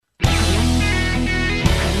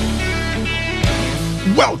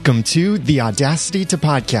Welcome to the Audacity to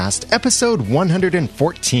Podcast, episode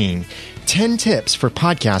 114, 10 tips for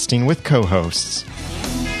podcasting with co-hosts.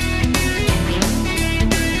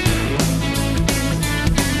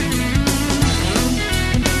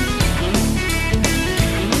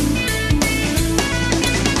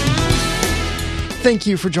 Thank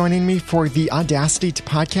you for joining me for the Audacity to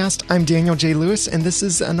Podcast. I'm Daniel J. Lewis, and this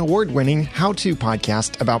is an award-winning how-to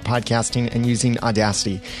podcast about podcasting and using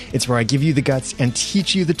Audacity. It's where I give you the guts and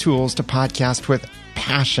teach you the tools to podcast with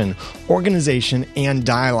passion, organization, and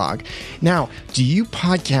dialogue. Now, do you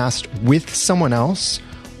podcast with someone else,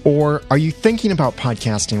 or are you thinking about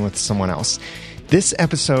podcasting with someone else? This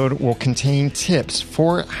episode will contain tips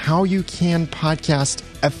for how you can podcast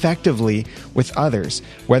effectively with others,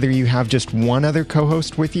 whether you have just one other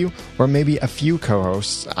co-host with you or maybe a few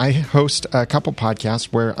co-hosts. I host a couple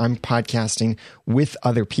podcasts where I'm podcasting with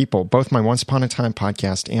other people. Both my Once Upon a Time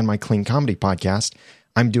podcast and my Clean Comedy podcast,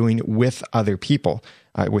 I'm doing with other people,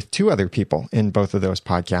 with two other people in both of those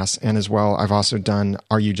podcasts. And as well, I've also done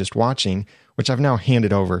Are You Just Watching, which I've now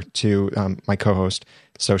handed over to my co-host.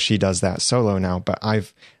 So she does that solo now, but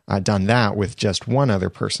I've done that with just one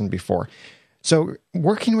other person before. So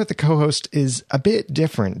working with a co-host is a bit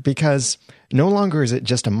different because no longer is it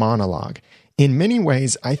just a monologue. In many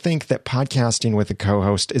ways, I think that podcasting with a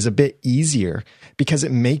co-host is a bit easier because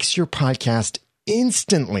it makes your podcast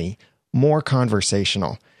instantly more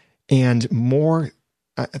conversational and more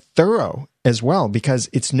thorough as well, because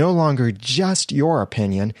it's no longer just your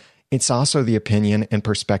opinion. It's also the opinion and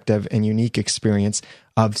perspective and unique experience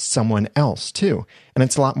of someone else too. And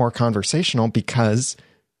it's a lot more conversational because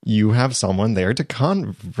you have someone there to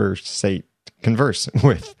converse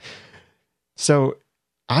with. So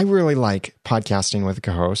I really like podcasting with a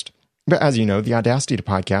co-host. But as you know, the Audacity to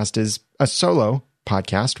Podcast is a solo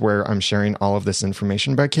podcast where I'm sharing all of this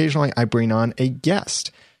information, but occasionally I bring on a guest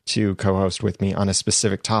to co-host with me on a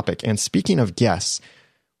specific topic. And speaking of guests,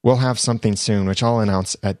 we'll have something soon, which I'll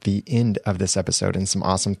announce at the end of this episode, and some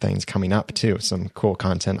awesome things coming up too. Some cool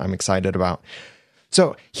content I'm excited about.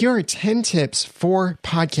 So here are 10 tips for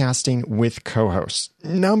podcasting with co-hosts.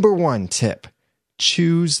 Number 1 tip,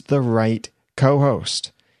 choose the right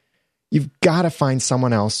co-host. You've got to find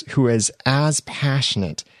someone else who is as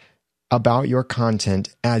passionate about your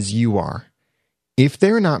content as you are. If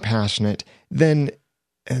they're not passionate, then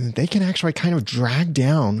they can actually kind of drag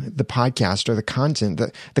down the podcast or the content,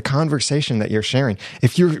 the conversation that you're sharing.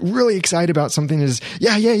 If you're really excited about something that is,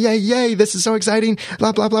 yay, this is so exciting,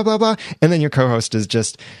 blah, blah, blah, blah, blah. And then your co-host is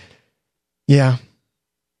just, yeah.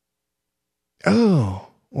 Oh,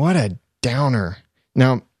 what a downer.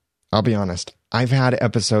 Now, I'll be honest. I've had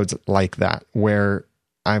episodes like that where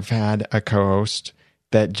I've had a co-host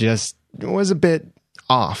that just was a bit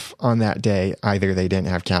off on that day. Either they didn't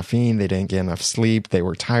have caffeine, they didn't get enough sleep, they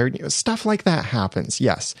were tired, stuff like that happens.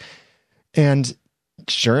 Yes. And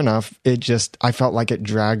sure enough, I felt like it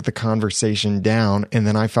dragged the conversation down. And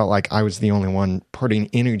then I felt like I was the only one putting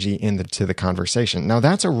energy into the conversation. Now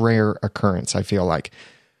that's a rare occurrence, I feel like.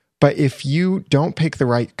 But if you don't pick the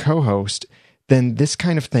right co-host, then this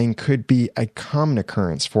kind of thing could be a common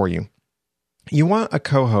occurrence for you. You want a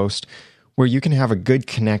co-host where you can have a good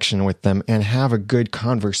connection with them and have a good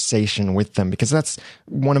conversation with them, because that's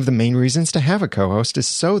one of the main reasons to have a co-host, is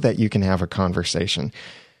so that you can have a conversation.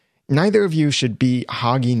 Neither of you should be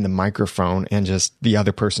hogging the microphone and just the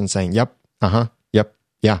other person saying, yep, yep,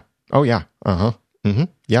 yeah, oh yeah,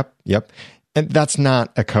 yep. And that's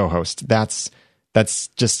not a co-host. That's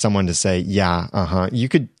just someone to say, yeah, You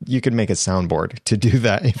could make a soundboard to do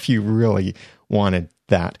that if you really wanted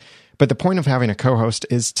that. But the point of having a co-host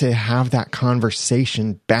is to have that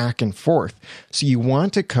conversation back and forth. So you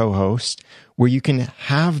want a co-host where you can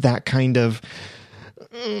have that kind of,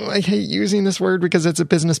 I hate using this word because it's a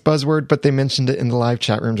business buzzword, but they mentioned it in the live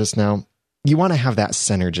chat room just now. You want to have that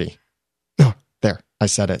synergy. Oh, there, I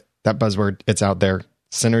said it. That buzzword, it's out there.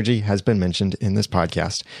 Synergy has been mentioned in this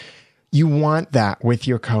podcast. You want that with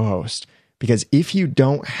your co-host, because if you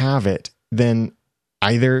don't have it, then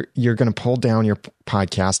either you're going to pull down your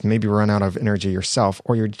podcast, maybe run out of energy yourself,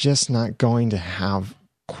 or you're just not going to have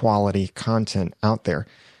quality content out there.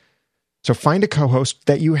 So find a co-host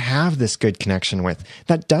that you have this good connection with.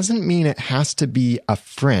 That doesn't mean it has to be a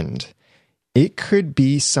friend. It could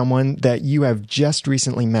be someone that you have just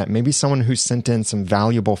recently met, maybe someone who sent in some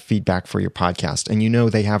valuable feedback for your podcast, and you know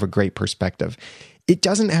they have a great perspective. It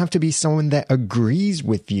doesn't have to be someone that agrees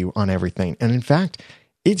with you on everything. And in fact,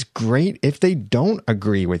 it's great if they don't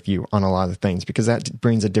agree with you on a lot of things, because that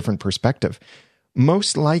brings a different perspective.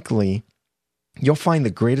 Most likely, you'll find the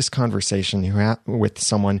greatest conversation with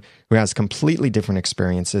someone who has completely different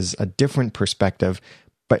experiences, a different perspective,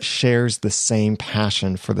 but shares the same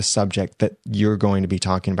passion for the subject that you're going to be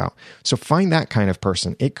talking about. So find that kind of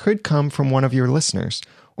person. It could come from one of your listeners,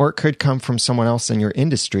 or it could come from someone else in your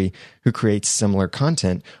industry who creates similar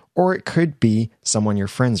content, or it could be someone you're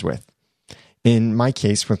friends with. In my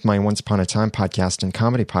case, with my Once Upon a Time podcast and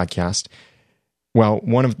comedy podcast, well,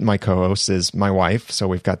 one of my co-hosts is my wife, so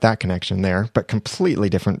we've got that connection there, but completely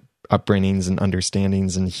different upbringings and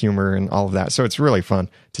understandings and humor and all of that. So it's really fun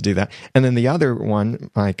to do that. And then the other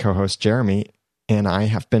one, my co-host Jeremy, and I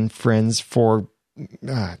have been friends for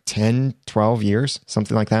 10, 12 years,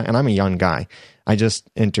 something like that. And I'm a young guy. I just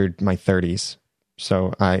entered my 30s.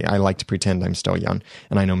 So I like to pretend I'm still young.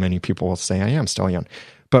 And I know many people will say I am still young.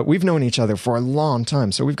 But we've known each other for a long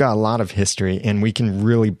time, so we've got a lot of history, and we can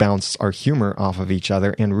really bounce our humor off of each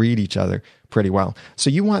other and read each other pretty well. So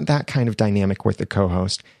you want that kind of dynamic with the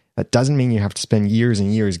co-host. That doesn't mean you have to spend years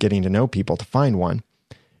and years getting to know people to find one.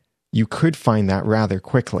 You could find that rather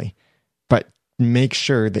quickly, but make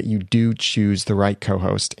sure that you do choose the right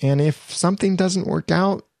co-host. And if something doesn't work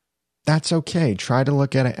out, that's okay. Try to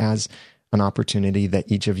look at it as an opportunity that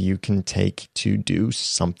each of you can take to do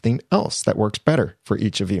something else that works better for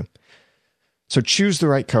each of you. So choose the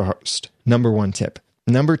right co-host. Number 1 tip.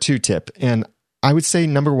 Number 2 tip, and I would say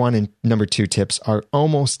number 1 and number 2 tips are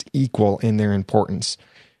almost equal in their importance.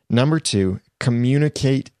 Number 2,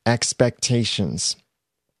 communicate expectations.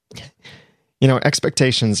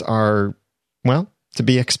 Expectations are, well, to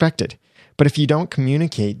be expected. But if you don't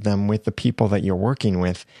communicate them with the people that you're working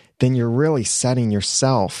with, then you're really setting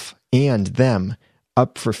yourself and them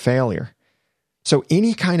up for failure. So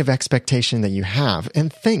any kind of expectation that you have,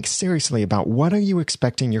 and think seriously about what are you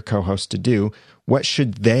expecting your co-host to do? What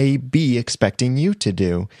should they be expecting you to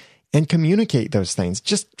do? And communicate those things.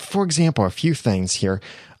 Just for example, a few things here.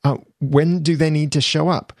 When do they need to show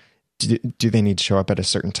up? Do they need to show up at a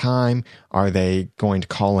certain time? Are they going to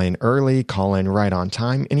call in early, call in right on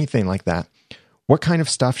time? Anything like that. What kind of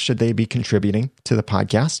stuff should they be contributing to the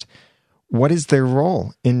podcast? What is their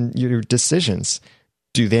role in your decisions?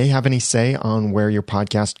 Do they have any say on where your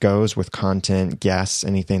podcast goes with content, guests,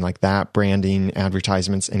 anything like that, branding,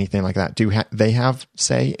 advertisements, anything like that? Do they have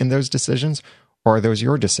say in those decisions, or are those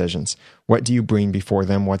your decisions? What do you bring before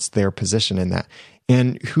them? What's their position in that?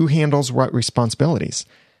 And who handles what responsibilities?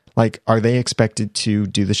 Like, are they expected to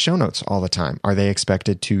do the show notes all the time? Are they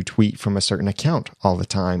expected to tweet from a certain account all the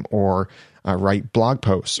time, or write blog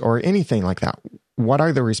posts or anything like that? What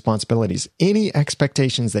are the responsibilities? Any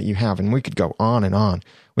expectations that you have, and we could go on and on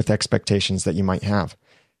with expectations that you might have.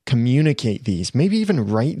 Communicate these, maybe even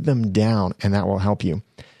write them down, and that will help you.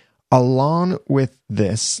 Along with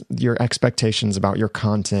this, your expectations about your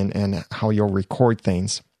content and how you'll record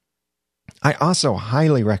things, I also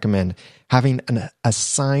highly recommend having an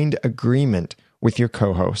assigned agreement with your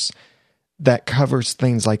co-hosts that covers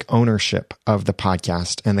things like ownership of the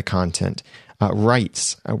podcast and the content.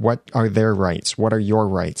 Rights. What are their rights? What are your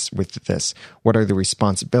rights with this? What are the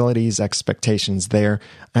responsibilities, expectations there?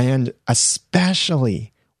 And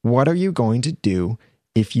especially, what are you going to do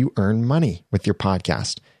if you earn money with your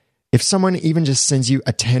podcast? If someone even just sends you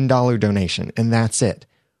a $10 donation and that's it,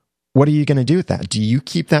 what are you going to do with that? Do you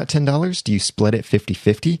keep that $10? Do you split it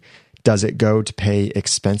 50-50? Does it go to pay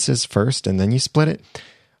expenses first and then you split it?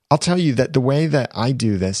 I'll tell you that the way that I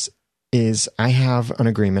do this is I have an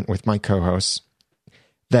agreement with my co-hosts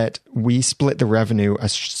that we split the revenue a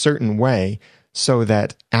certain way so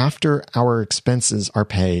that after our expenses are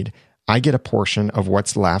paid, I get a portion of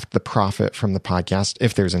what's left, the profit from the podcast,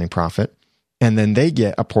 if there's any profit, and then they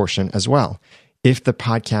get a portion as well. If the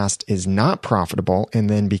podcast is not profitable and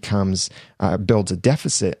then builds a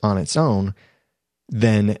deficit on its own,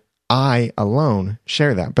 then I alone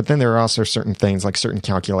share that. But then there are also certain things, like certain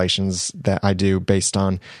calculations that I do based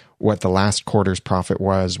on what the last quarter's profit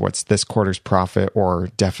was, what's this quarter's profit or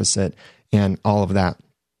deficit, and all of that.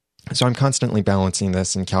 So I'm constantly balancing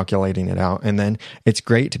this and calculating it out. And then it's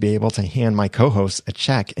great to be able to hand my co-hosts a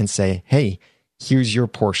check and say, hey, here's your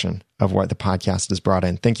portion of what the podcast has brought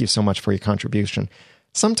in. Thank you so much for your contribution.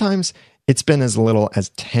 Sometimes it's been as little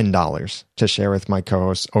as $10 to share with my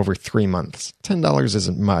co-hosts over 3 months. $10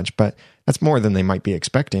 isn't much, but that's more than they might be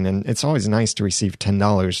expecting. And it's always nice to receive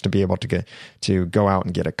 $10 to be able to go out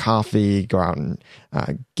and get a coffee, go out and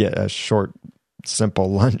get a short,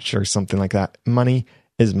 simple lunch or something like that. Money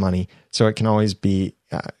is money, so it can always be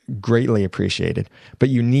greatly appreciated. But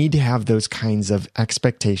you need to have those kinds of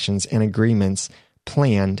expectations and agreements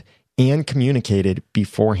planned and communicated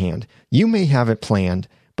beforehand. You may have it planned,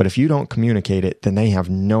 But if you don't communicate it, then they have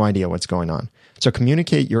no idea what's going on. So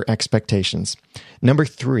communicate your expectations. Number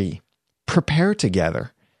 3, prepare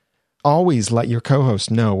together. Always let your co-host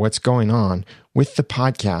know what's going on with the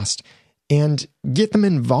podcast and get them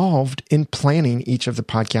involved in planning each of the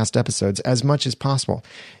podcast episodes as much as possible.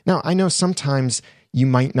 Now, I know sometimes you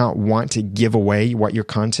might not want to give away what your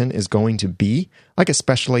content is going to be, like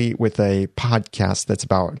especially with a podcast that's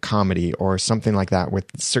about comedy or something like that with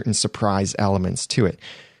certain surprise elements to it.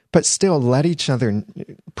 But still, let each other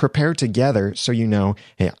prepare together so you know,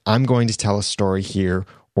 hey, I'm going to tell a story here,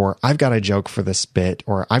 or I've got a joke for this bit,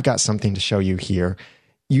 or I've got something to show you here.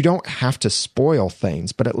 You don't have to spoil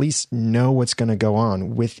things, but at least know what's going to go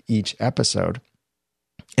on with each episode.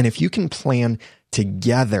 And if you can plan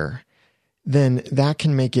together, then that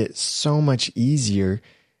can make it so much easier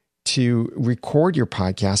to record your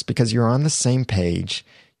podcast because you're on the same page.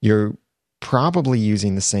 You're probably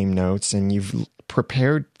using the same notes and you've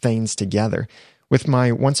prepared things together. With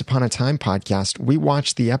my Once Upon a Time podcast, we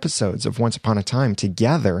watch the episodes of Once Upon a Time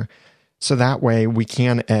together. So that way we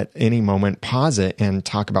can at any moment pause it and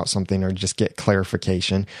talk about something or just get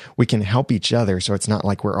clarification. We can help each other. So it's not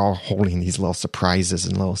like we're all holding these little surprises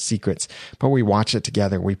and little secrets, but we watch it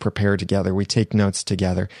together. We prepare together. We take notes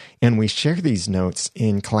together and we share these notes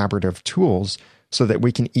in collaborative tools so that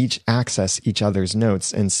we can each access each other's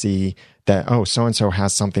notes and see that, oh, so-and-so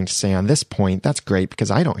has something to say on this point. That's great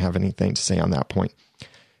because I don't have anything to say on that point.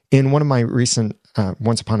 In one of my recent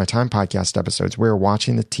Once Upon a Time podcast episodes, we were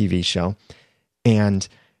watching the TV show and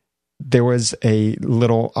there was a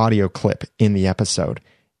little audio clip in the episode.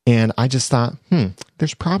 And I just thought,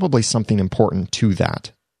 there's probably something important to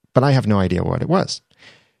that, but I have no idea what it was.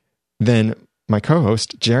 Then my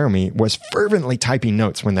co-host, Jeremy, was fervently typing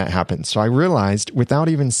notes when that happened. So I realized, without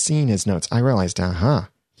even seeing his notes, I realized,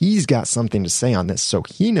 he's got something to say on this, so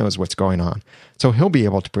he knows what's going on. So he'll be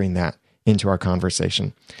able to bring that into our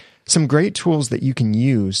conversation. Some great tools that you can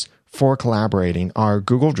use for collaborating are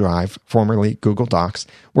Google Drive, formerly Google Docs.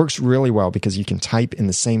 Works really well because you can type in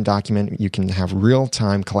the same document. You can have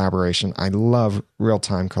real-time collaboration. I love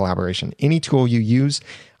real-time collaboration. Any tool you use,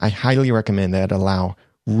 I highly recommend that allow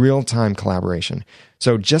real-time collaboration.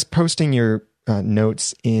 So just posting your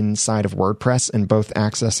notes inside of WordPress and both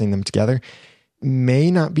accessing them together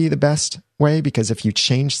may not be the best way because if you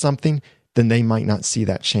change something, then they might not see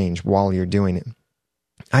that change while you're doing it.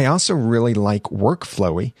 I also really like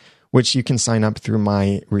Workflowy, which you can sign up through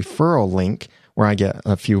my referral link where I get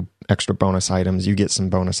a few extra bonus items. You get some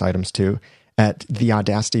bonus items too at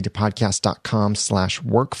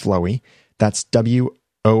theaudacitytopodcast.com/workflowy. That's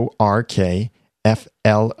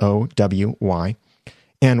WORKFLOWY.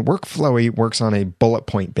 And Workflowy works on a bullet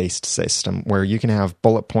point based system where you can have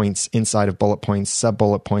bullet points inside of bullet points, sub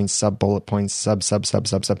bullet points, sub bullet points, sub,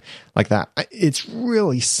 like that. It's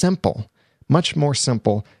really simple, much more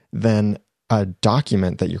simple than a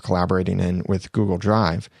document that you're collaborating in with Google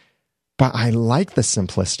Drive. But I like the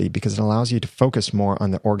simplicity because it allows you to focus more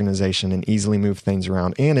on the organization and easily move things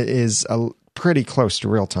around. And it is pretty close to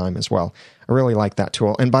real time as well. I really like that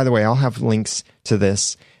tool. And by the way, I'll have links to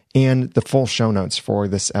this and the full show notes for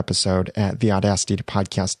this episode at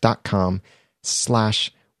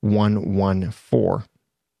theaudacitytopodcast.com/114.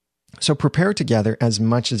 So prepare together as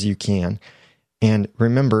much as you can. And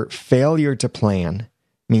remember, failure to plan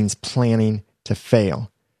means planning to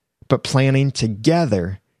fail. But planning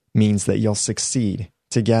together means that you'll succeed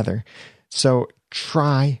together. So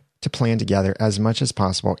try to plan together as much as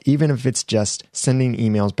possible, even if it's just sending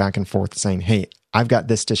emails back and forth saying, hey, I've got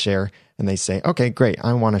this to share. And they say, okay, great,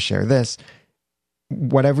 I want to share this.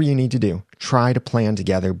 Whatever you need to do, try to plan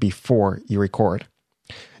together before you record.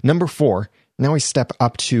 Number 4, now we step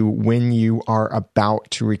up to when you are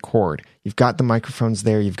about to record. You've got the microphones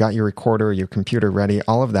there, you've got your recorder, your computer ready,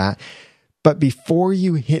 all of that. But before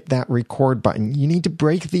you hit that record button, you need to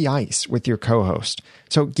break the ice with your co-host.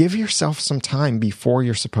 So give yourself some time before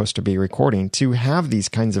you're supposed to be recording to have these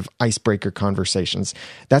kinds of icebreaker conversations.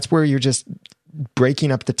 That's where you're just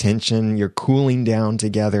breaking up the tension, you're cooling down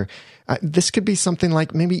together. This could be something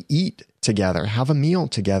like maybe eat together, have a meal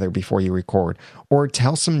together before you record, or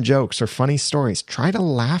tell some jokes or funny stories. Try to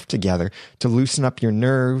laugh together to loosen up your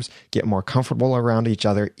nerves, get more comfortable around each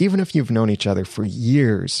other, even if you've known each other for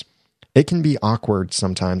years. It can be awkward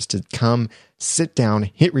sometimes to come, sit down,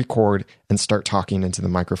 hit record, and start talking into the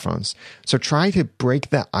microphones. So try to break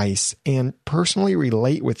the ice and personally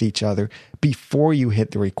relate with each other before you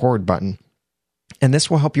hit the record button. And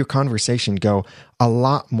this will help your conversation go a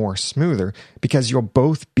lot more smoother because you'll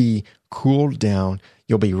both be cooled down,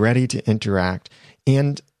 you'll be ready to interact,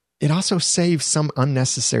 and it also saves some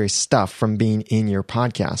unnecessary stuff from being in your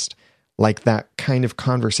podcast, like that kind of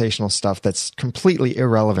conversational stuff that's completely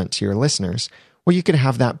irrelevant to your listeners, well, you could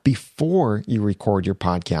have that before you record your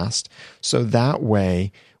podcast. So that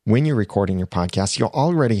way, when you're recording your podcast, you'll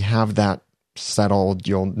already have that settled.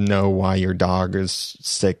 You'll know why your dog is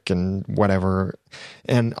sick and whatever.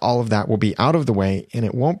 And all of that will be out of the way, and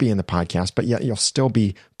it won't be in the podcast, but yet you'll still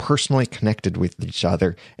be personally connected with each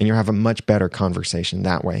other, and you'll have a much better conversation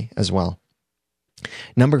that way as well.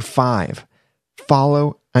 Number 5,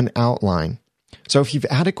 follow an outline. So if you've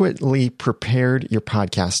adequately prepared your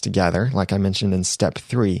podcast together, like I mentioned in step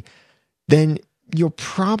 3, then you'll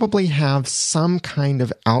probably have some kind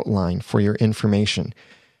of outline for your information.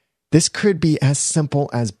 This could be as simple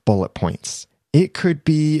as bullet points. It could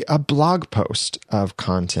be a blog post of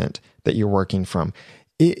content that you're working from.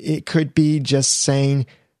 It could be just saying,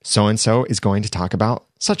 so-and-so is going to talk about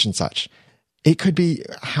such and such. It could be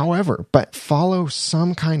however, but follow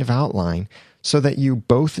some kind of outline so that you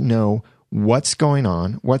both know what's going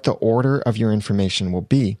on, what the order of your information will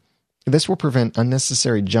be. This will prevent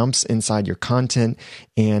unnecessary jumps inside your content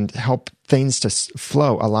and help things to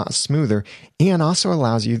flow a lot smoother, and also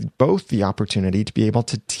allows you both the opportunity to be able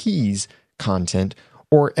to tease content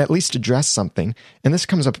or at least address something. And this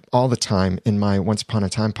comes up all the time in my Once Upon a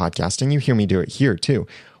Time podcast, and you hear me do it here too,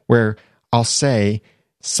 where I'll say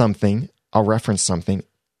something, I'll reference something,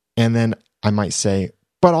 and then I might say,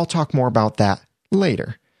 but I'll talk more about that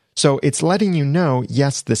later. So it's letting you know,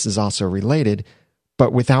 yes, this is also related,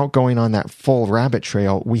 but without going on that full rabbit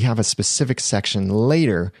trail, we have a specific section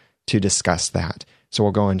later to discuss that. So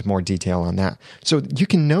we'll go into more detail on that. So you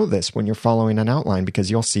can know this when you're following an outline,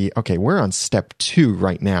 because you'll see, okay, we're on step 2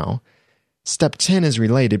 right now. Step 10 is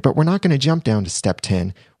related, but we're not going to jump down to step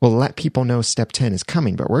 10. We'll let people know step 10 is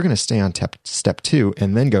coming, but we're going to stay on step 2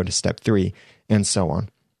 and then go to step 3 and so on.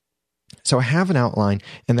 So have an outline,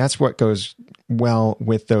 and that's what goes well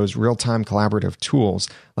with those real-time collaborative tools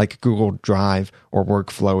like Google Drive or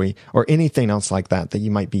Workflowy or anything else like that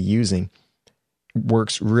you might be using.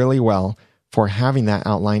 Works really well for having that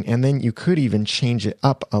outline, and then you could even change it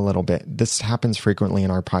up a little bit. This happens frequently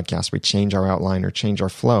in our podcast. We change our outline or change our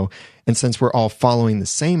flow, and since we're all following the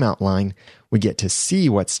same outline, we get to see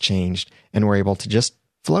what's changed, and we're able to just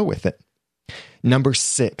flow with it. Number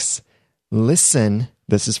 6, listen.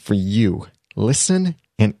 This is for you. Listen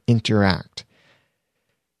and interact.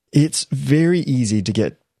 It's very easy to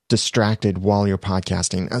get distracted while you're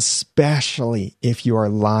podcasting, especially if you are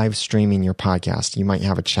live streaming your podcast. You might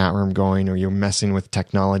have a chat room going, or you're messing with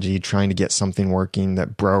technology, trying to get something working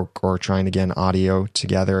that broke, or trying to get an audio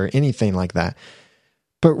together, or anything like that.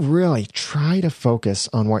 But really, try to focus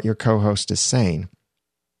on what your co-host is saying.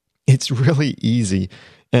 It's really easy.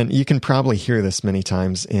 And you can probably hear this many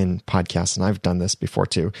times in podcasts, and I've done this before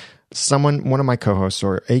too. One of my co-hosts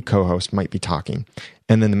or a co-host might be talking,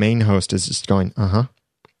 and then the main host is just going,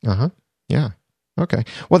 yeah, okay.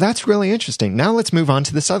 Well, that's really interesting. Now let's move on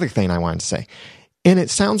to this other thing I wanted to say. And it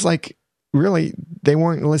sounds like really they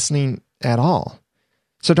weren't listening at all.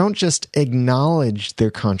 So don't just acknowledge their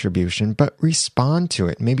contribution, but respond to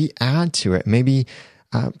it, maybe add to it, maybe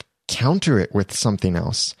counter it with something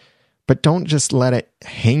else. But don't just let it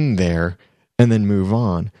hang there and then move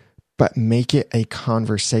on, but make it a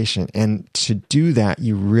conversation. And to do that,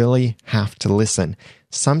 you really have to listen.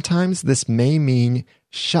 Sometimes this may mean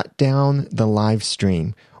shut down the live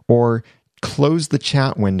stream or close the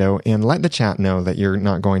chat window and let the chat know that you're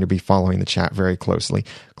not going to be following the chat very closely.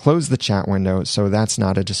 Close the chat window so that's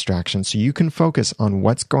not a distraction, so you can focus on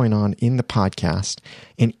what's going on in the podcast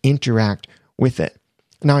and interact with it.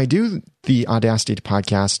 Now, I do the Audacity to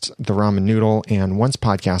Podcast, the Ramen Noodle, and Once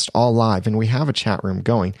Podcast all live, and we have a chat room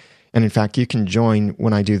going. And in fact, you can join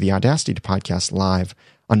when I do the Audacity to Podcast live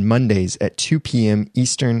on Mondays at 2 p.m.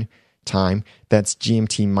 Eastern Time. That's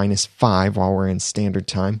GMT minus 5 while we're in Standard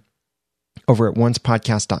Time, over at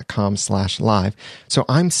oncepodcast.com/live. So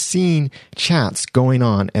I'm seeing chats going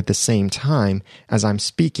on at the same time as I'm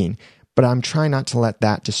speaking, but I'm trying not to let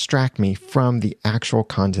that distract me from the actual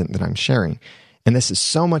content that I'm sharing. And this is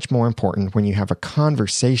so much more important when you have a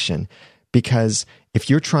conversation, because if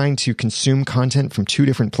you're trying to consume content from 2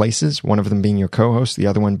 different places, one of them being your co-host, the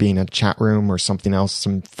other one being a chat room or something else,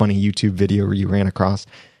 some funny YouTube video you ran across,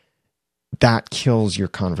 that kills your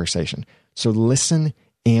conversation. So listen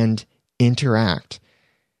and interact.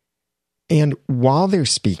 And while they're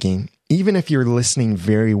speaking, even if you're listening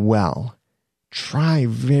very well, try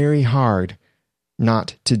very hard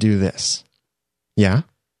not to do this. Yeah?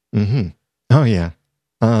 Mm-hmm. Oh, yeah.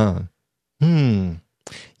 Yeah.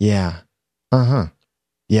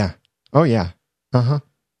 Yeah. Oh, yeah.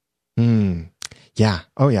 Yeah.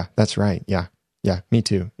 Oh, yeah. That's right. Yeah. Yeah. Me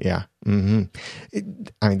too. Yeah.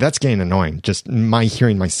 That's getting annoying, just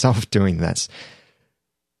hearing myself doing this.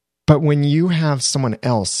 But when you have someone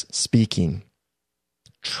else speaking,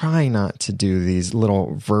 try not to do these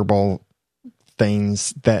little verbal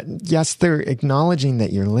things that, yes, they're acknowledging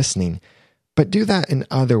that you're listening, but do that in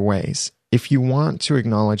other ways. If you want to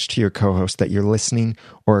acknowledge to your co-host that you're listening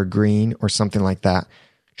or agreeing or something like that,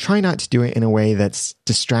 try not to do it in a way that's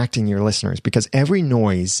distracting your listeners, because every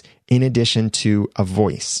noise, in addition to a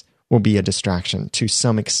voice, will be a distraction to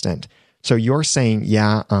some extent. So you're saying,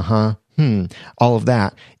 yeah, all of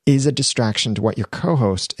that is a distraction to what your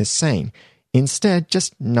co-host is saying. Instead,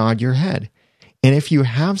 just nod your head. And if you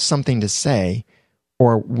have something to say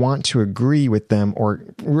or want to agree with them or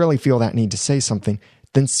really feel that need to say something,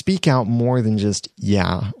 then speak out more than just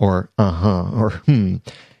yeah or or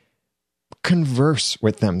Converse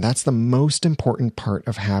with them. That's the most important part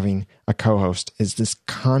of having a co-host, is this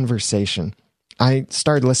conversation. I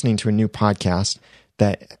started listening to a new podcast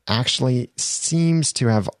that actually seems to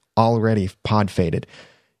have already pod faded.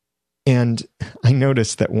 And I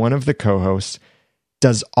noticed that one of the co-hosts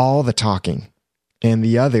does all the talking and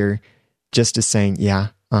the other just is saying, yeah,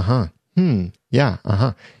 yeah,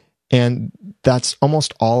 And that's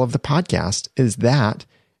almost all of the podcast is that.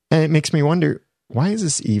 And it makes me wonder, why is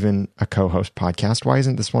this even a co-host podcast? Why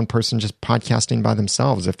isn't this one person just podcasting by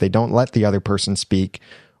themselves if they don't let the other person speak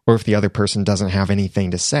or if the other person doesn't have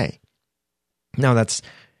anything to say? Now, that's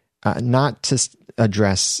not to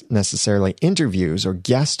address necessarily interviews or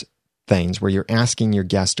guest things where you're asking your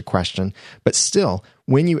guest a question, but still,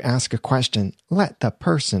 when you ask a question, let the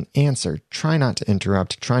person answer. Try not to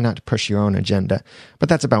interrupt. Try not to push your own agenda. But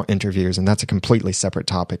that's about interviews, and that's a completely separate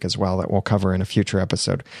topic as well that we'll cover in a future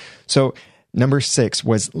episode. So number 6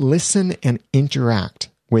 was listen and interact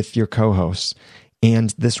with your co-hosts,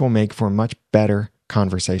 and this will make for a much better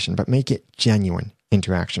conversation, but make it genuine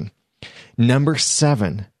interaction. Number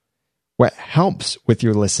 7, what helps with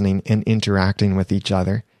your listening and interacting with each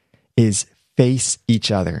other is face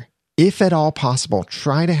each other. If at all possible,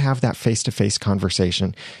 try to have that face-to-face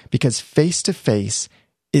conversation, because face-to-face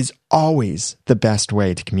is always the best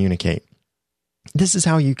way to communicate. This is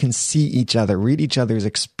how you can see each other, read each other's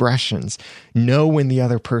expressions, know when the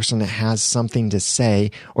other person has something to say,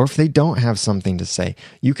 or if they don't have something to say.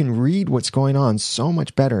 You can read what's going on so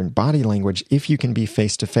much better in body language if you can be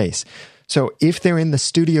face-to-face. So if they're in the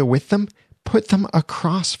studio with them, put them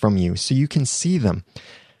across from you so you can see them.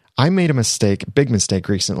 I made a big mistake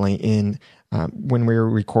recently when we were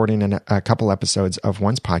recording a couple episodes of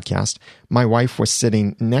one's podcast. My wife was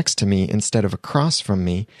sitting next to me instead of across from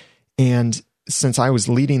me. And since I was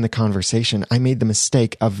leading the conversation, I made the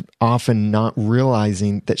mistake of often not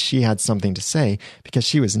realizing that she had something to say because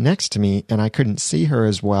she was next to me and I couldn't see her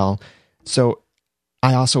as well. So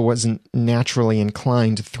I also wasn't naturally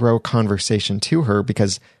inclined to throw conversation to her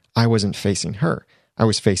because I wasn't facing her. I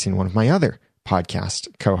was facing one of my other podcast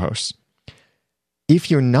co-hosts.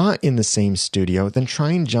 If you're not in the same studio, then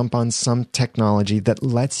try and jump on some technology that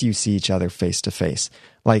lets you see each other face to face,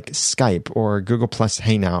 like Skype or Google Plus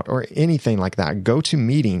Hangout or anything like that.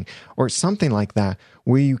 GoToMeeting or something like that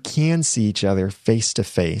where you can see each other face to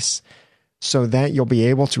face so that you'll be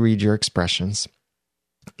able to read your expressions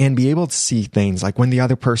and be able to see things like when the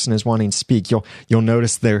other person is wanting to speak, you'll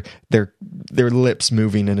notice their lips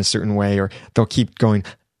moving in a certain way, or they'll keep going,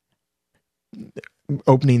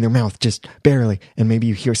 opening their mouth just barely, and maybe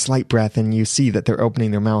you hear slight breath and you see that they're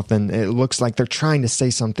opening their mouth and it looks like they're trying to say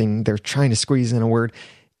something, they're trying to squeeze in a word.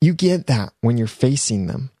 You get that when you're facing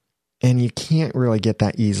them, and you can't really get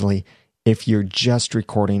that easily if you're just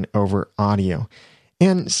recording over audio.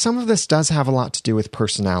 And some of this does have a lot to do with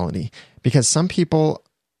personality, because some people,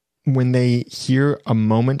 when they hear a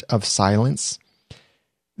moment of silence,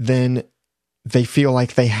 then they feel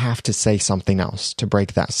like they have to say something else to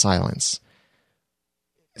break that silence.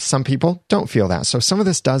 Some people don't feel that. So some of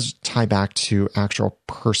this does tie back to actual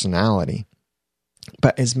personality.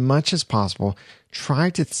 But as much as possible, try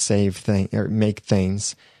to make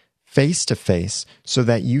things face to face so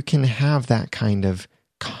that you can have that kind of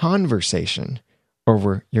conversation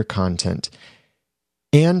over your content.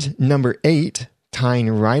 And number 8, tying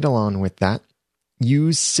right along with that,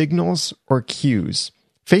 use signals or cues.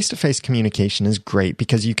 Face-to-face communication is great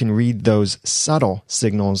because you can read those subtle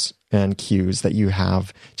signals and cues that you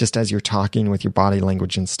have just as you're talking with your body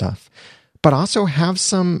language and stuff. But also have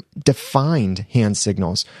some defined hand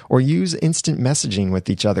signals, or use instant messaging with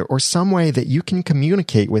each other, or some way that you can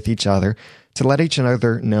communicate with each other to let each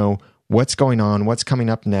other know what's going on, what's coming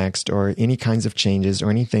up next, or any kinds of changes or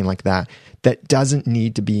anything like that that doesn't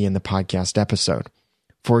need to be in the podcast episode.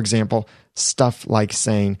 For example, stuff like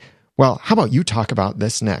saying, well, how about you talk about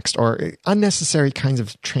this next? Or unnecessary kinds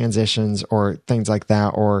of transitions or things like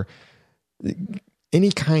that, or any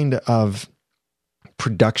kind of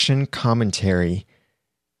production commentary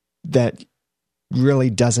that really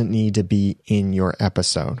doesn't need to be in your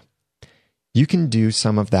episode. You can do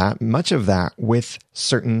some of that, much of that, with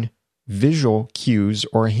certain visual cues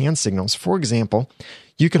or hand signals. For example,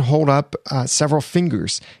 you could hold up several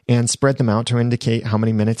fingers and spread them out to indicate how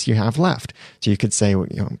many minutes you have left. So you could say,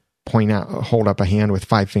 hold up a hand with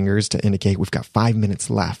 5 fingers to indicate we've got 5 minutes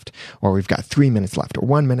left, or we've got 3 minutes left, or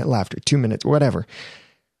 1 minute left, or 2 minutes, whatever.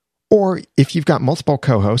 Or if you've got multiple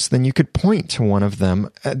co-hosts, then you could point to one of them.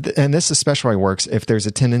 And this especially works if there's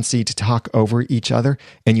a tendency to talk over each other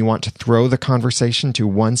and you want to throw the conversation to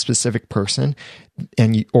one specific person,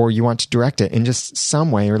 or you want to direct it in just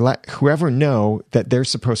some way, or let whoever know that they're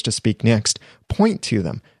supposed to speak next, point to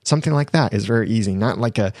them. Something like that is very easy. Not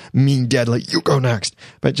like a mean, deadly, you go next,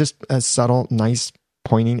 but just a subtle, nice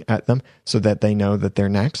pointing at them so that they know that they're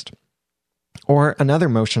next. Or another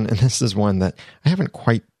motion, and this is one that I haven't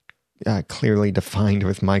quite clearly defined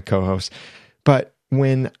with my co-host, but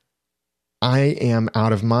when I am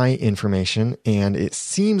out of my information and it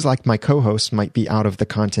seems like my co-host might be out of the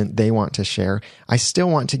content they want to share, I still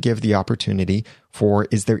want to give the opportunity for,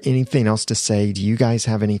 is there anything else to say? Do you guys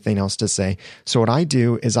have anything else to say? So what I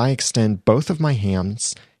do is I extend both of my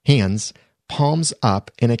hands, palms up,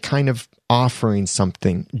 in a kind of offering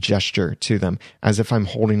something gesture to them, as if I'm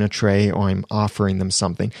holding a tray or I'm offering them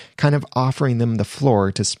something, kind of offering them the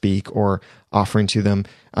floor to speak, or offering to them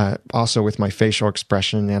also with my facial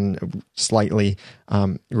expression and slightly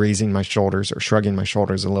raising my shoulders or shrugging my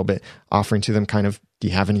shoulders a little bit, offering to them kind of, do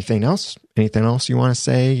you have anything else? Anything else you want to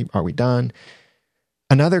say? Are we done?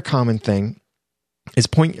 Another common thing is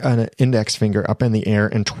point an index finger up in the air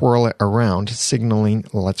and twirl it around, signaling,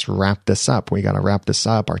 let's wrap this up. We got to wrap this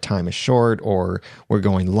up. Our time is short, or we're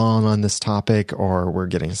going long on this topic, or we're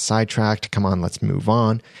getting sidetracked. Come on, let's move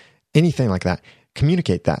on. Anything like that.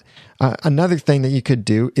 Communicate that. Another thing that you could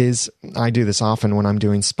do is, I do this often when I'm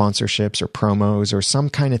doing sponsorships or promos or some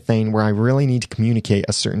kind of thing where I really need to communicate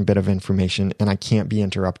a certain bit of information and I can't be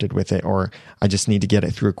interrupted with it, or I just need to get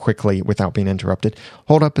it through quickly without being interrupted.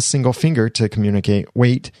 Hold up a single finger to communicate,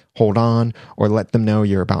 wait, hold on, or let them know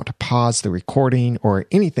you're about to pause the recording, or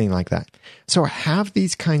anything like that. So have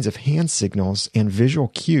these kinds of hand signals and visual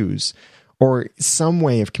cues, or some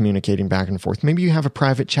way of communicating back and forth. Maybe you have a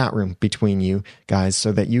private chat room between you guys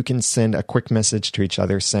so that you can send a quick message to each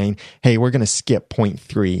other saying, hey, we're going to skip point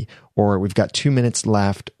 3, or we've got 2 minutes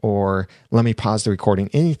left, or let me pause the recording,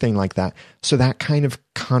 anything like that. So that kind of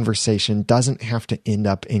conversation doesn't have to end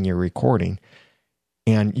up in your recording.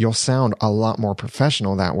 And you'll sound a lot more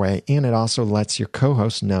professional that way. And it also lets your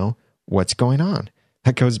co-host know what's going on.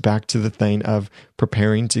 That goes back to the thing of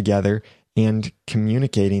preparing together and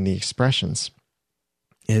communicating the expressions.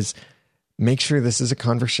 Is make sure this is a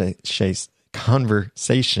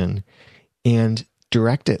conversation and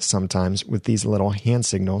direct it sometimes with these little hand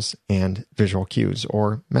signals and visual cues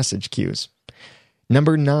or message cues.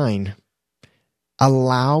 Number 9,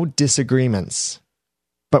 allow disagreements,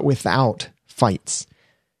 but without fights.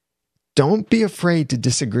 Don't be afraid to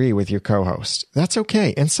disagree with your co-host. That's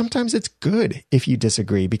okay. And sometimes it's good if you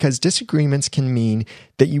disagree, because disagreements can mean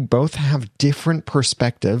that you both have different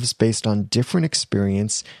perspectives based on different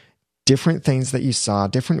experience, different things that you saw,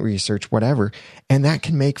 different research, whatever. And that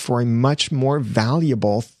can make for a much more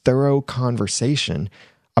valuable, thorough conversation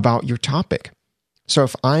about your topic. So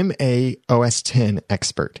if I'm a OS X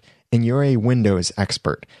expert and you're a Windows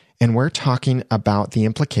expert, and we're talking about the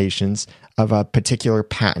implications of a particular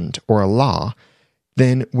patent or a law,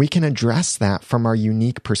 then we can address that from our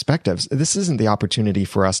unique perspectives. This isn't the opportunity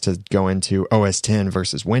for us to go into OS X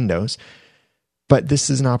versus Windows, but this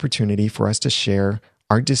is an opportunity for us to share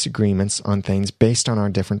our disagreements on things based on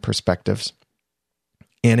our different perspectives.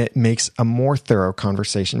 And it makes a more thorough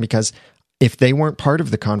conversation, because if they weren't part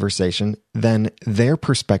of the conversation, then their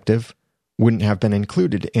perspective wouldn't have been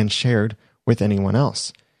included and shared with anyone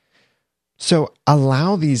else. So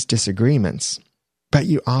allow these disagreements, but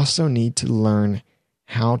you also need to learn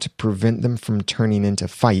how to prevent them from turning into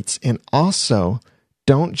fights. And also,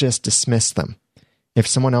 don't just dismiss them. If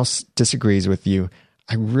someone else disagrees with you,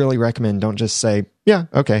 I really recommend don't just say, yeah,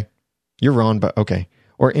 okay, you're wrong, but okay,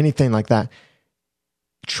 or anything like that.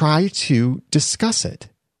 Try to discuss it.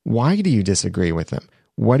 Why do you disagree with them?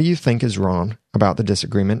 What do you think is wrong about the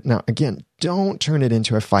disagreement? Now, again, don't turn it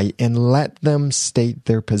into a fight, and let them state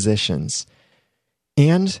their positions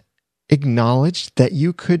and acknowledge that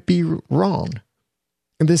you could be wrong.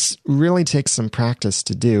 This really takes some practice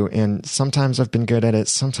to do, and sometimes I've been good at it,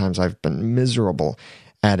 sometimes I've been miserable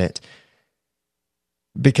edit.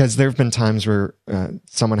 Because there have been times where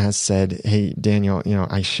someone has said, hey, Daniel,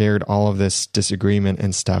 I shared all of this disagreement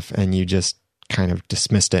and stuff, and you just kind of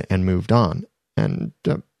dismissed it and moved on. And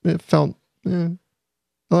it felt a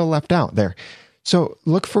little left out there. So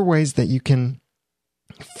look for ways that you can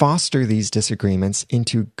foster these disagreements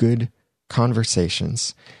into good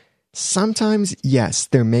conversations. Sometimes, yes,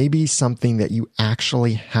 there may be something that you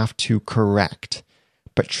actually have to correct,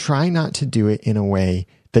 but try not to do it in a way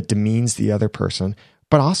that demeans the other person.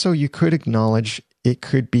 But also you could acknowledge it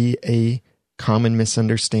could be a common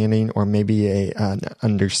misunderstanding, or maybe an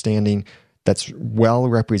understanding that's well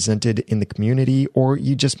represented in the community, or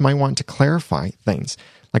you just might want to clarify things.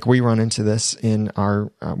 Like we run into this in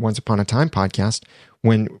our Once Upon a Time podcast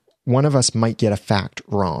when one of us might get a fact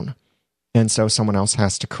wrong. And so someone else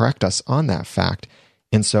has to correct us on that fact.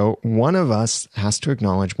 And so one of us has to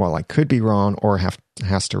acknowledge, well, I could be wrong, or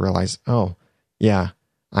has to realize, oh, yeah,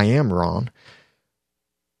 I am wrong.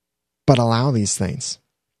 But allow these things.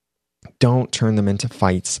 Don't turn them into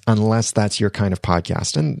fights unless that's your kind of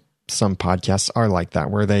podcast. And some podcasts are like that,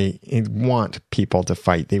 where they want people to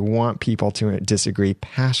fight. They want people to disagree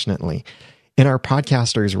passionately. In our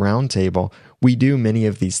Podcasters Roundtable, we do many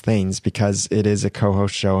of these things because it is a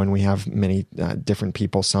co-host show and we have many different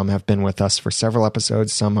people. Some have been with us for several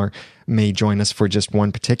episodes. Some may join us for just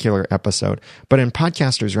one particular episode. But in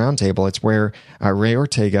Podcasters Roundtable, it's where Ray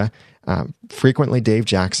Ortega, frequently Dave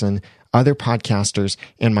Jackson, other podcasters,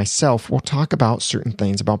 and myself will talk about certain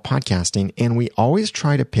things about podcasting, and we always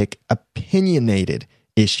try to pick opinionated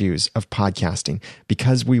issues of podcasting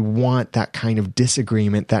because we want that kind of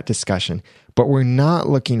disagreement, that discussion. But we're not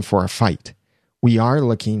looking for a fight. We are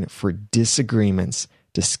looking for disagreements,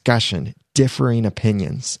 discussion, differing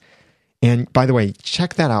opinions. And by the way,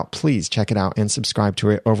 check that out. Please check it out and subscribe to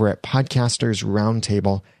it over at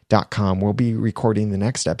podcastersroundtable.com. We'll be recording the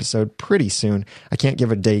next episode pretty soon. I can't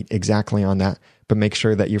give a date exactly on that, but make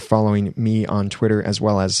sure that you're following me on Twitter as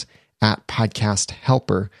well as at Podcast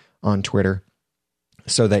Helper on Twitter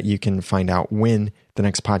so that you can find out when the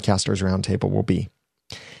next Podcasters Roundtable will be.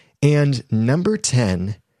 And number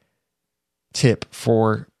 10 tip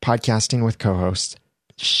for podcasting with co-hosts,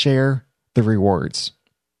 share the rewards.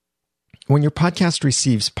 When your podcast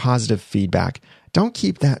receives positive feedback, don't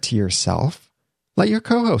keep that to yourself. Let your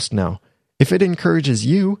co-host know. If it encourages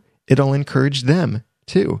you, it'll encourage them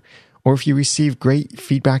too. Or if you receive great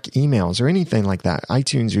feedback emails or anything like that,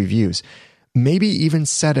 iTunes reviews, maybe even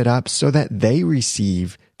set it up so that they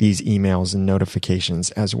receive these emails and notifications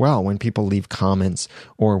as well when people leave comments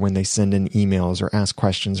or when they send in emails or ask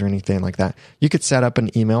questions or anything like that. You could set up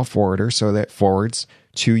an email forwarder so that forwards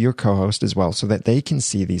to your co-host as well so that they can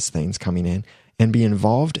see these things coming in and be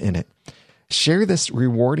involved in it. Share this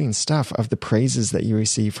rewarding stuff of the praises that you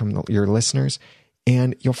receive from your listeners,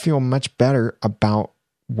 and you'll feel much better about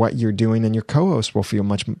what you're doing, and your co-host will feel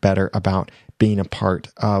much better about being a part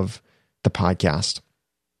of the podcast.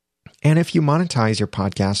 And if you monetize your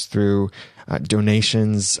podcast through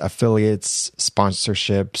donations, affiliates,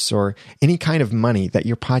 sponsorships, or any kind of money that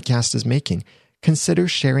your podcast is making, consider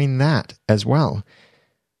sharing that as well.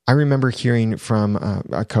 I remember hearing from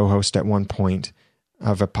a co-host at one point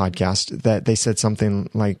of a podcast that they said something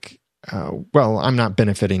like, well, I'm not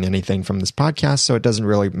benefiting anything from this podcast, so it doesn't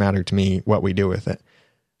really matter to me what we do with it.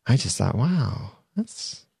 I just thought, wow,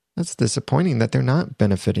 that's disappointing that they're not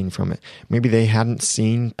benefiting from it. Maybe they hadn't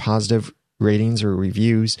seen positive ratings or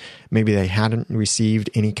reviews. Maybe they hadn't received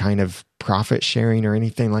any kind of profit sharing or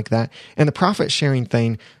anything like that. And the profit sharing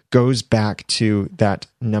thing goes back to that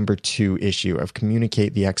number 2 issue of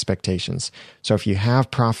communicate the expectations. So if you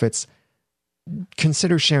have profits,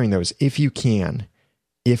 consider sharing those if you can,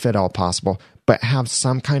 if at all possible, but have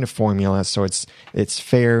some kind of formula so it's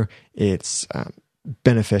fair, it's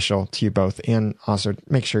beneficial to you both, and also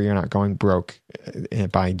make sure you're not going broke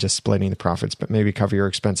by just splitting the profits, but maybe cover your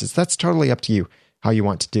expenses. That's totally up to you how you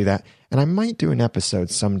want to do that. And I might do an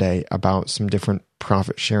episode someday about some different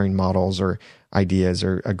profit sharing models or ideas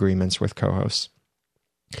or agreements with co-hosts.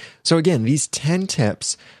 So again, these 10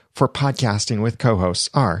 tips for podcasting with co-hosts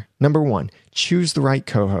are: number 1, choose the right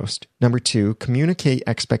co-host. Number 2, communicate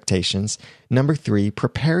expectations. Number 3,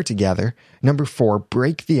 prepare together. Number 4,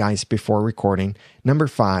 break the ice before recording. Number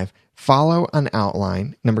 5, follow an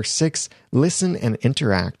outline. Number 6, listen and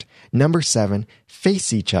interact. Number 7,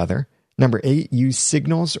 face each other. Number 8, use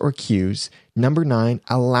signals or cues. Number 9,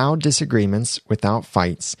 allow disagreements without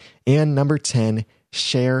fights. And number 10,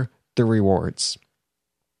 share the rewards.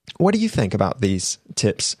 What do you think about these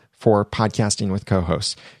tips for podcasting with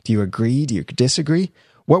co-hosts? Do you agree? Do you disagree?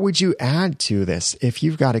 What would you add to this? If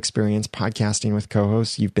you've got experience podcasting with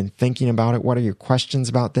co-hosts, you've been thinking about it, what are your questions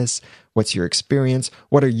about this? What's your experience?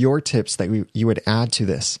 What are your tips that you would add to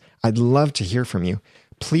this? I'd love to hear from you.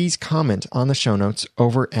 Please comment on the show notes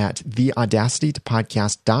over at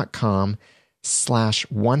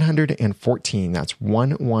theaudacitytopodcast.com/114. That's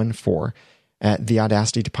 114 at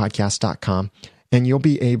theaudacitytopodcast.com. And you'll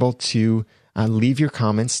be able to leave your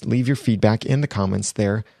comments, leave your feedback in the comments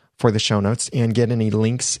there for the show notes, and get any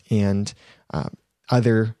links and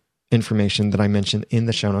other information that I mentioned in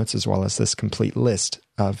the show notes, as well as this complete list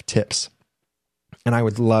of tips. And I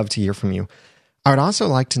would love to hear from you. I would also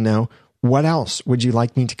like to know, what else would you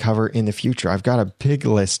like me to cover in the future? I've got a big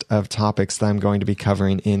list of topics that I'm going to be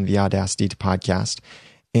covering in the Audacity to Podcast,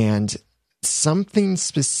 and something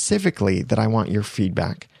specifically that I want your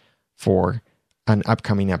feedback for an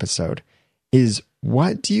upcoming episode is,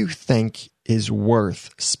 what do you think is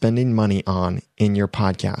worth spending money on in your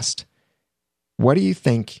podcast? What do you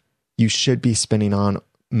think you should be spending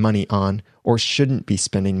money on or shouldn't be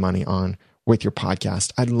spending money on with your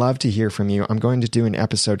podcast? I'd love to hear from you. I'm going to do an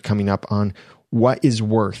episode coming up on what is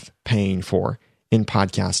worth paying for in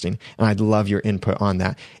podcasting, and I'd love your input on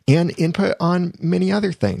that and input on many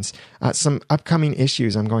other things. Some upcoming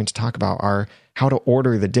issues I'm going to talk about are how to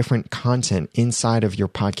order the different content inside of your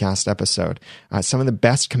podcast episode, some of the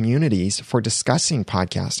best communities for discussing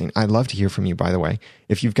podcasting. I'd love to hear from you, by the way.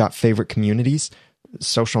 If you've got favorite communities,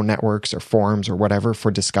 social networks or forums or whatever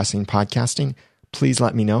for discussing podcasting, please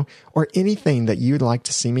let me know, or anything that you'd like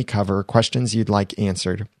to see me cover, questions you'd like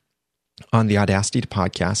answered on the Audacity to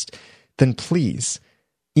Podcast, then please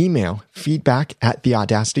email feedback at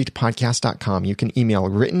theaudacitytopodcast.com. You can email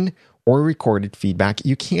written or recorded feedback.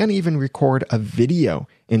 You can even record a video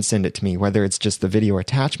and send it to me, whether it's just the video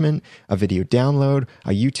attachment, a video download, a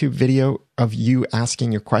YouTube video of you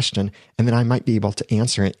asking your question, and then I might be able to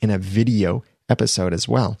answer it in a video episode as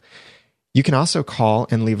well. You can also call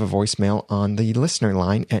and leave a voicemail on the listener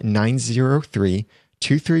line at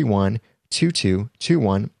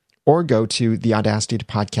 903-231-2221, or go to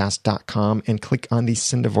theaudacitytopodcast.com and click on the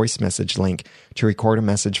send a voice message link to record a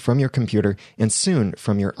message from your computer and soon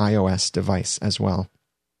from your iOS device as well.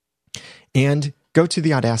 And go to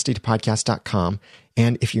theaudacitytopodcast.com,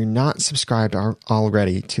 and if you're not subscribed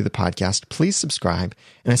already to the podcast, please subscribe.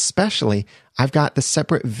 And especially, I've got the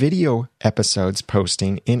separate video episodes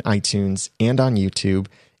posting in iTunes and on YouTube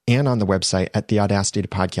and on the website at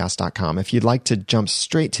theaudacitytopodcast.com. If you'd like to jump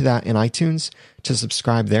straight to that in iTunes to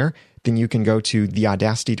subscribe there, then you can go to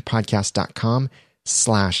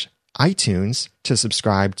theaudacitytopodcast.com/iTunes to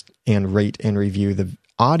subscribe and rate and review the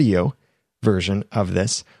audio version of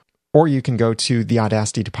this. Or you can go to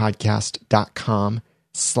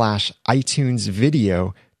theaudacitytopodcast.com/iTunes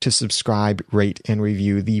video to subscribe, rate, and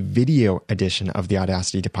review the video edition of the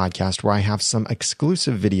Audacity to Podcast, where I have some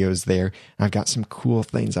exclusive videos there. And I've got some cool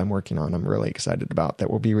things I'm working on I'm really excited about that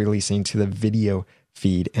we'll be releasing to the video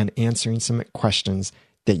feed and answering some questions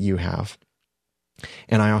that you have.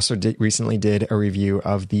 And I also recently did a review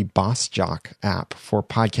of the Boss Jock app for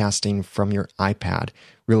podcasting from your iPad.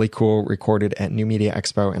 Really cool, recorded at New Media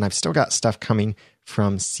Expo, and I've still got stuff coming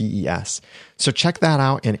from CES. So check that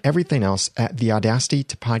out and everything else at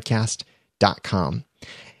theaudacitytopodcast.com.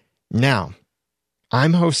 Now,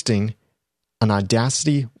 I'm hosting an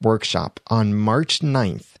Audacity workshop on March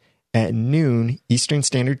 9th at noon Eastern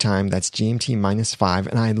Standard Time. That's GMT -5.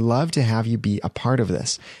 And I'd love to have you be a part of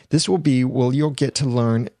this. This will be, you'll get to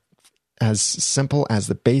learn as simple as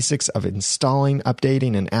the basics of installing,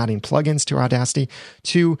 updating, and adding plugins to Audacity,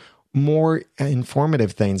 to more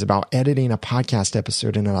informative things about editing a podcast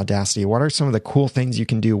episode in Audacity. What are some of the cool things you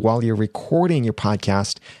can do while you're recording your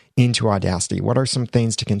podcast into Audacity? What are some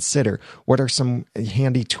things to consider? What are some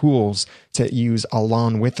handy tools to use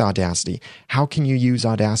along with Audacity? How can you use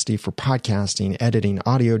Audacity for podcasting, editing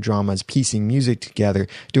audio dramas, piecing music together,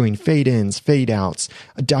 doing fade-ins, fade-outs,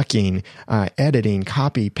 ducking, editing,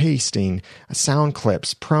 copy, pasting, sound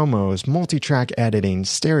clips, promos, multi-track editing,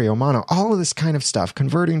 stereo, mono, all of this kind of stuff,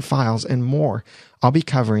 converting files, and more. I'll be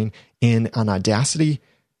covering in an Audacity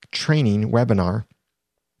training webinar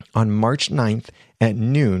on March 9th at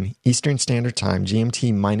noon Eastern Standard Time,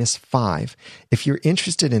 GMT -5. If you're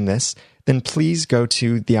interested in this, then please go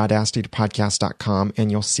to theaudacitytopodcast.com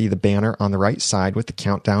and you'll see the banner on the right side with the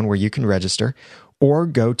countdown where you can register, or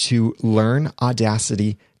go to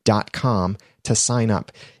learnaudacity.com to sign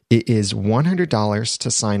up. It is $100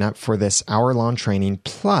 to sign up for this hour-long training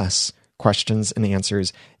plus questions and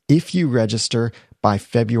answers if you register by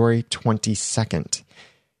February 22nd.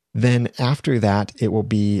 Then after that, it will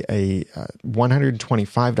be a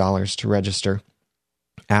 $125 to register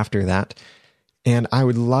after that. And I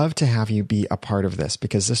would love to have you be a part of this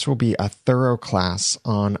because this will be a thorough class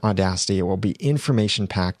on Audacity. It will be information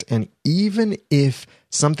packed. And even if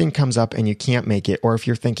something comes up and you can't make it, or if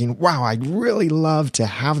you're thinking, wow, I'd really love to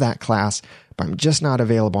have that class, but I'm just not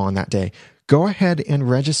available on that day, go ahead and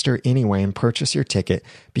register anyway and purchase your ticket,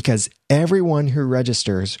 because everyone who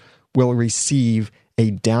registers will receive a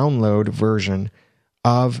download version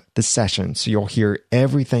of the session. So you'll hear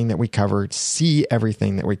everything that we covered, see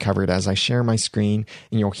everything that we covered as I share my screen,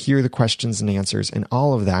 and you'll hear the questions and answers, and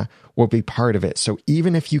all of that will be part of it. So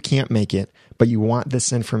even if you can't make it, but you want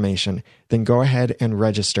this information, then go ahead and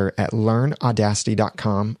register at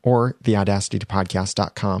learnaudacity.com or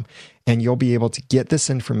theaudacitypodcast.com, and you'll be able to get this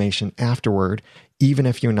information afterward, even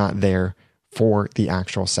if you're not there for the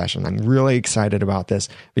actual session. I'm really excited about this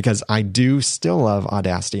because I do still love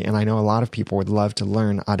Audacity, and I know a lot of people would love to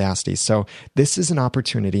learn Audacity. So this is an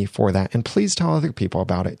opportunity for that. And please tell other people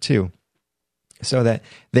about it too, so that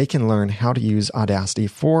they can learn how to use Audacity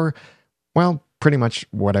for, well, pretty much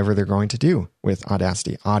whatever they're going to do with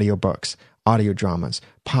Audacity. Audiobooks, audio dramas,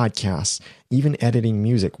 podcasts, even editing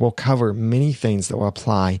music. We'll cover many things that will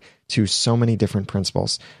apply to so many different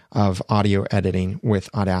principles of audio editing with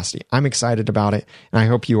Audacity. I'm excited about it, and I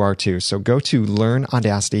hope you are too. So go to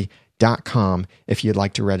learnaudacity.com if you'd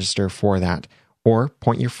like to register for that, or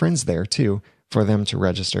point your friends there too for them to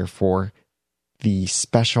register for the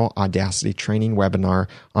special Audacity training webinar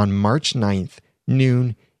on March 9th,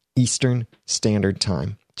 noon Eastern Standard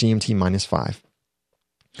Time, GMT -5.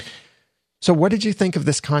 So what did you think of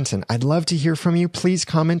this content? I'd love to hear from you. Please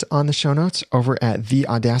comment on the show notes over at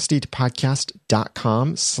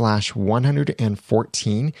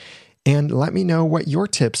theaudacitypodcast.com/114 and let me know what your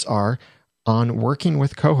tips are on working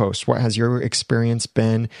with co-hosts. What has your experience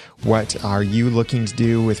been? What are you looking to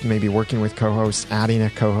do with maybe working with co-hosts, adding a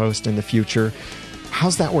co-host in the future?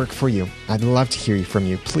 How's that work for you? I'd love to hear from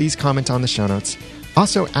you. Please comment on the show notes.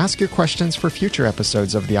 Also, ask your questions for future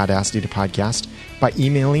episodes of the Audacity to Podcast by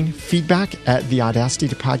emailing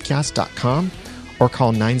feedback@theaudacitytopodcast.com or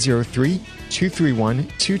call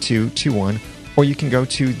 903-231-2221, or you can go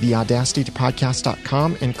to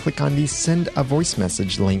theaudacitytopodcast.com and click on the Send a Voice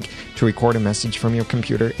Message link to record a message from your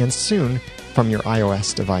computer and soon from your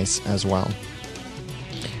iOS device as well.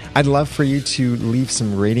 I'd love for you to leave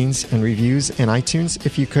some ratings and reviews in iTunes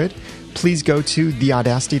if you could. Please go to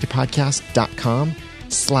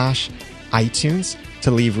theaudacitytopodcast.com/iTunes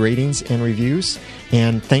to leave ratings and reviews.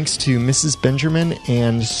 And thanks to Mrs. Benjamin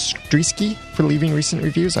and Streesky for leaving recent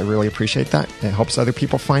reviews. I really appreciate that. It helps other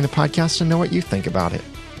people find the podcast and know what you think about it.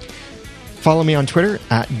 Follow me on Twitter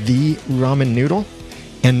at @TheRamenNoodle.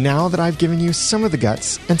 And now that I've given you some of the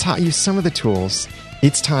guts and taught you some of the tools,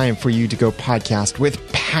 it's time for you to go podcast with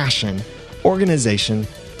passion, organization,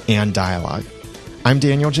 and dialogue. I'm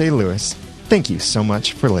Daniel J. Lewis. Thank you so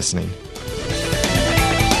much for listening.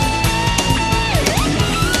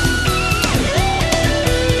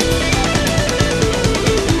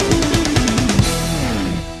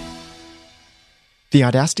 The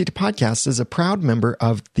Audacity to Podcast is a proud member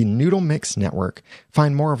of the Noodle Mix Network.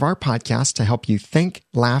 Find more of our podcasts to help you think,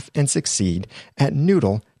 laugh, and succeed at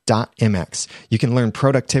noodle.mx. You can learn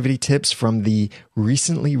productivity tips from the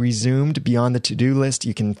recently resumed Beyond the To-Do list.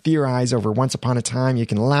 You can theorize over Once Upon a Time. You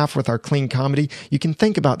can laugh with our clean comedy. You can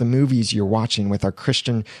think about the movies you're watching with our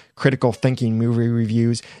Christian critical thinking movie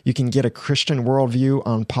reviews. You can get a Christian worldview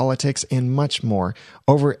on politics and much more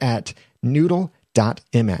over at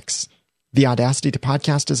noodle.mx. The Audacity to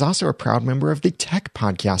Podcast is also a proud member of the Tech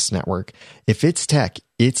Podcast Network. If it's tech,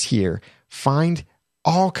 it's here. Find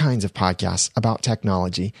all kinds of podcasts about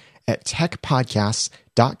technology at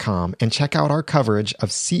techpodcasts.com and check out our coverage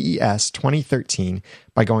of CES 2013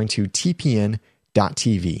 by going to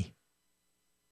tpn.tv.